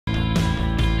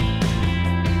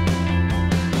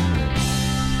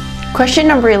Question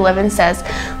number 11 says,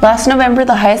 last November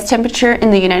the highest temperature in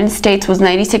the United States was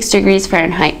 96 degrees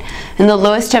Fahrenheit and the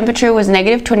lowest temperature was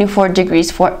negative 24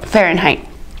 degrees Fahrenheit.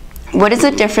 What is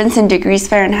the difference in degrees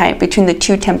Fahrenheit between the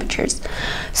two temperatures?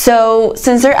 So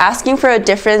since they're asking for a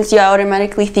difference, you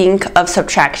automatically think of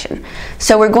subtraction.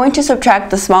 So we're going to subtract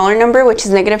the smaller number, which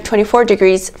is negative 24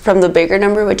 degrees, from the bigger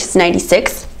number, which is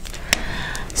 96.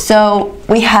 So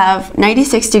we have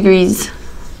 96 degrees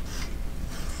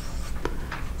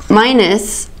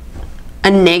minus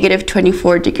a negative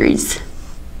 24 degrees.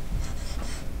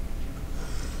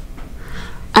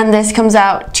 And this comes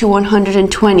out to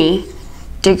 120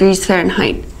 degrees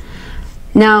Fahrenheit.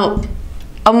 Now,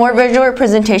 a more visual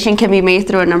representation can be made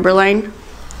through a number line.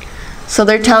 So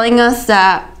they're telling us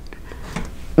that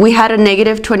we had a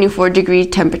negative 24 degree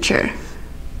temperature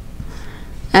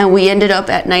and we ended up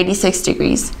at 96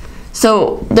 degrees.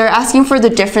 So they're asking for the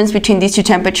difference between these two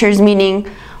temperatures, meaning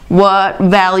what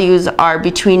values are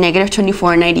between negative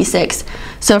 24 and 96.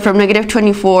 So from negative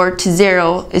 24 to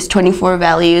 0 is 24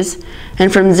 values,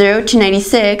 and from 0 to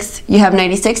 96 you have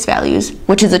 96 values,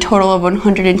 which is a total of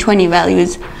 120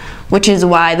 values, which is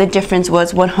why the difference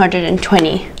was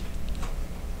 120.